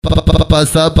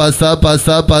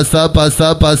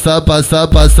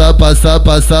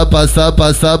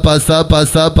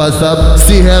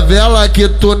Se revela que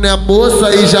tu não é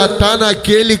moça e já tá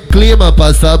naquele clima.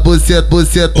 Passa buceta,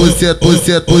 buceta, buceta,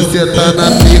 buceta, buceta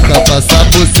na pica. Passa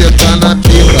buceta na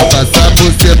pica, passa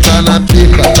buceta na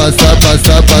pica. Passa,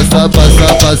 passa, passa, passa,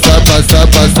 passa, passa,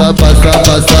 passa, passa,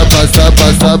 passa, passa,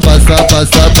 passa, passa,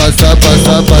 passa, passa,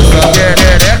 passa, passa.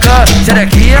 Xereca,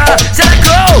 xerequinha,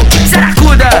 xerecou,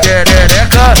 xerecuda.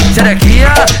 Xereca,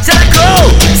 xerequinha, xerecou,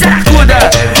 xerecuda.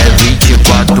 É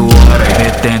 24 horas,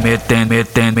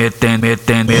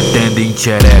 metendo em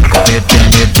xereca.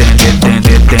 Metendo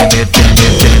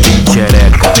em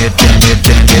xereca. Metendo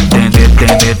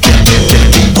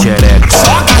em xereca.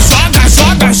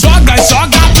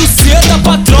 Joga a buceta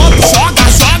pra tronco.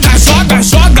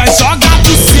 Joga a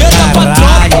buceta pra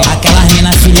tronco. Aquelas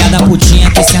mina filha da putinha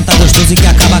que senta gostoso e que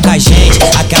acaba com a gente.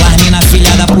 Aquelas mina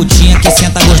filha da putinha que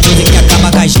senta gostoso e que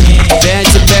acaba com a gente.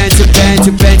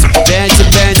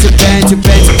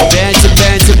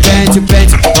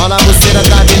 Pente, rola a buceta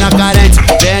da mina carente.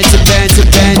 Pente,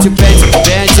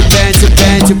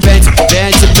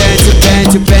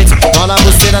 rola a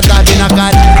buceta da mina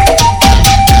carente.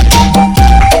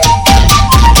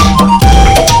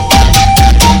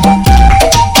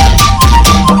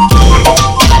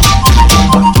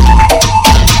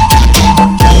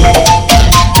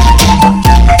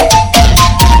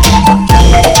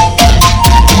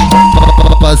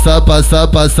 Passa, passa,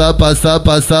 passa, passa,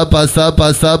 passa,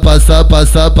 passa, passa, passa,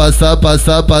 passa,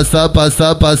 passa, passa, passa,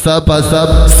 passa, passa,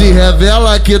 passa. Se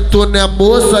revela que tu não é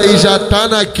moça e já tá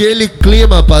naquele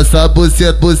clima. Passa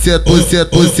buceta, buceta,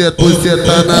 buceta, buceta,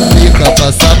 buceta na pica.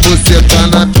 Passa buceta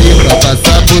na pica,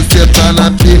 passa buceta na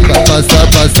pica. Passa,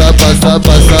 passa, passa,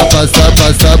 passa, passa,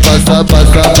 passa, passa,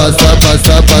 passa, passa,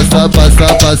 passa, passa, passa,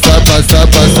 passa, passa,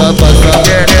 passa, passa.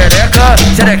 Xereca,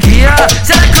 xerequinha,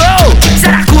 xerecou,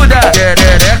 xerecuda.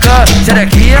 Xereca,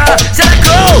 xerequinha,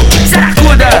 xerecou,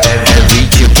 xerecuda. É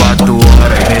 24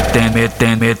 horas,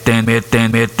 metendo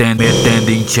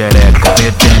em xereca.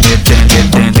 Metendo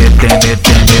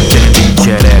em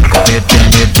xereca.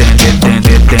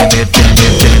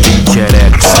 Metendo em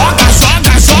xereca.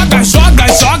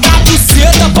 Joga a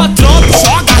buceta pra tronco.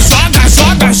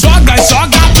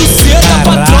 Joga a buceta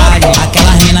pra tronco.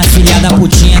 Aquelas mina filha da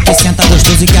putinha que senta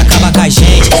gostoso e que acaba com a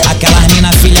gente.